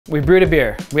We brewed a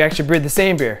beer. We actually brewed the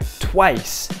same beer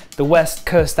twice, the West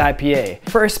Coast IPA.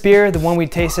 First beer, the one we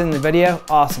tasted in the video,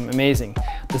 awesome, amazing.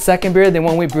 The second beer, the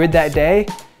one we brewed that day,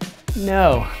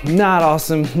 no, not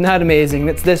awesome, not amazing.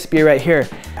 It's this beer right here.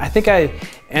 I think I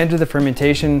ended the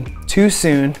fermentation too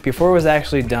soon before it was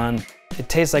actually done. It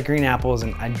tastes like green apples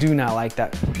and I do not like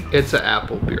that. It's an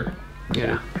apple beer.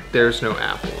 Yeah, there's no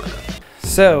apple in it.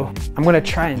 So I'm gonna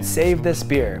try and save this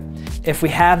beer. If we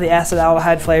have the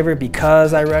acetaldehyde flavor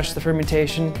because I rushed the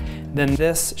fermentation, then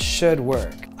this should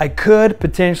work. I could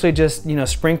potentially just,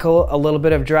 sprinkle a little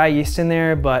bit of dry yeast in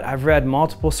there, but I've read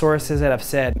multiple sources that have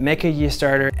said, make a yeast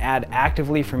starter, add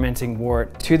actively fermenting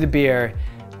wort to the beer,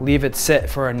 leave it sit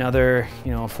for another,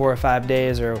 4 or 5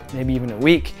 days or maybe even a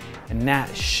week, and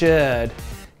that should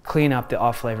clean up the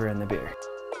off flavor in the beer.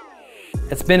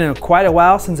 It's been quite a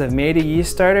while since I've made a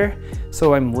yeast starter,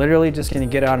 so I'm literally just gonna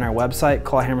get it on our website,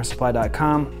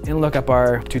 clawhammersupply.com, and look up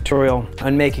our tutorial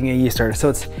on making a yeast starter. So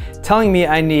it's telling me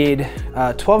I need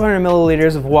 1,200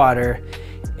 milliliters of water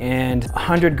and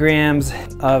 100 grams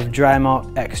of dry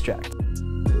malt extract.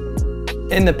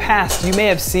 In the past, you may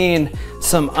have seen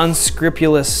some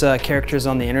unscrupulous characters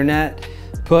on the internet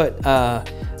put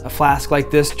a flask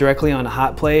like this directly on a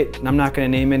hot plate, and I'm not gonna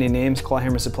name any names,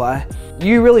 Clawhammer Supply.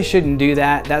 You really shouldn't do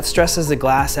that. That stresses the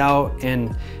glass out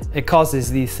and it causes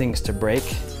these things to break.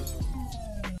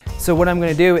 So what I'm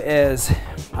gonna do is,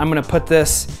 I'm gonna put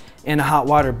this in a hot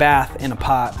water bath in a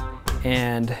pot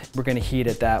and we're gonna heat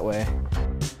it that way.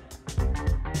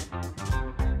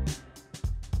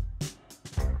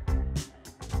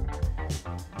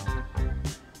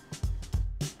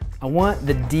 I want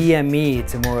the DME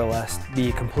to more or less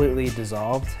be completely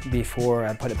dissolved before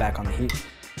I put it back on the heat.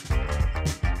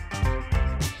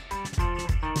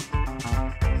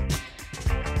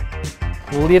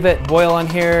 We'll leave it boil on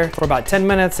here for about 10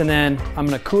 minutes and then I'm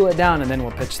gonna cool it down and then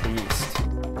we'll pitch the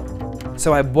yeast.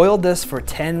 So I boiled this for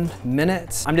 10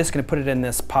 minutes. I'm just gonna put it in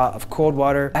this pot of cold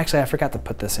water. Actually, I forgot to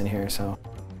put this in here, so.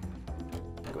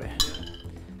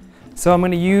 So I'm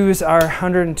gonna use our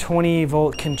 120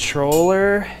 volt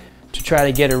controller to try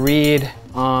to get a read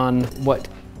on what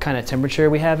kind of temperature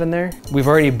we have in there. We've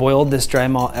already boiled this dry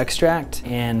malt extract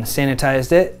and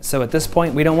sanitized it. So at this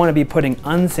point, we don't want to be putting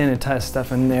unsanitized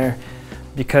stuff in there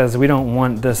because we don't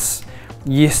want this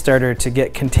yeast starter to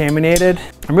get contaminated.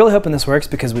 I'm really hoping this works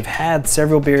because we've had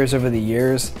several beers over the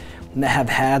years that have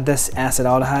had this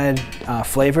acetaldehyde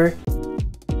flavor.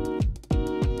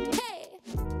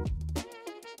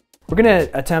 We're gonna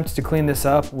attempt to clean this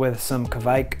up with some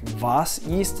Kveik Voss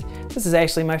yeast. This is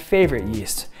actually my favorite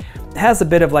yeast. It has a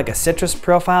bit of like a citrus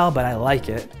profile, but I like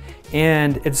it.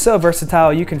 And it's so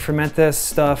versatile. You can ferment this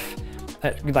stuff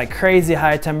at like crazy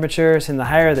high temperatures, and the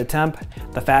higher the temp,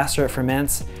 the faster it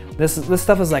ferments. This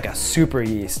stuff is like a super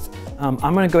yeast. I'm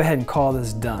gonna go ahead and call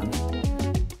this done.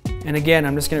 And again,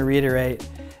 I'm just gonna reiterate,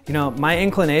 my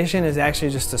inclination is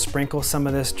actually just to sprinkle some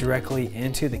of this directly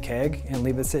into the keg and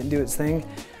leave it sit and do its thing.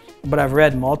 But I've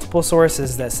read multiple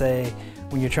sources that say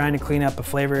when you're trying to clean up a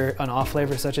flavor, an off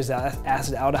flavor such as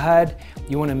acetaldehyde,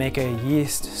 you want to make a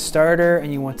yeast starter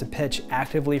and you want to pitch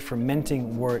actively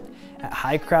fermenting wort at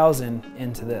high Krausen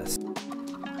into this.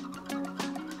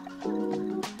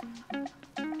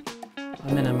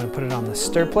 And then I'm going to put it on the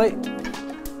stir plate.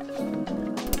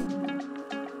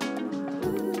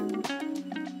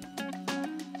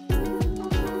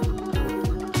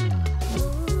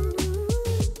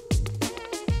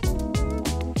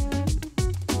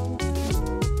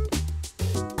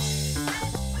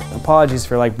 Apologies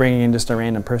for bringing in just a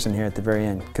random person here at the very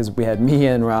end, because we had me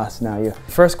and Ross, now you.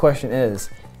 First question is,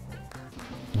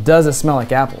 does it smell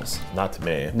like apples? Not to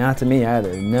me. Not to me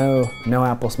either. No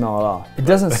apple smell at all. It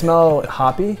doesn't smell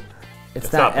hoppy.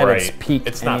 It's not at its peak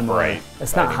It's anymore. not bright.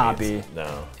 It's not hoppy. Means.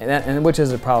 No. And which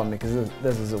is a problem because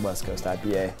this is a West Coast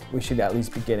IPA. We should at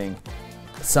least be getting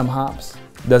some hops.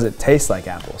 Does it taste like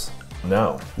apples?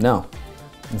 No. No,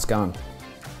 it's gone.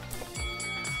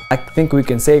 I think we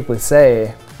can safely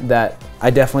say that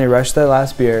I definitely rushed that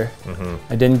last beer.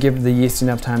 I didn't give the yeast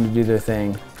enough time to do their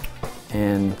thing,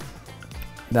 and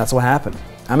that's what happened.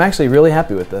 I'm actually really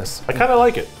happy with this. I kind of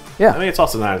like it. Yeah. I mean, it's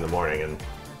also 9 in the morning, and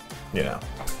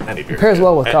any beer. Pairs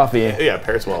well with coffee. Yeah,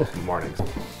 pairs well with mornings.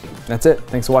 That's it.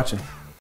 Thanks for watching.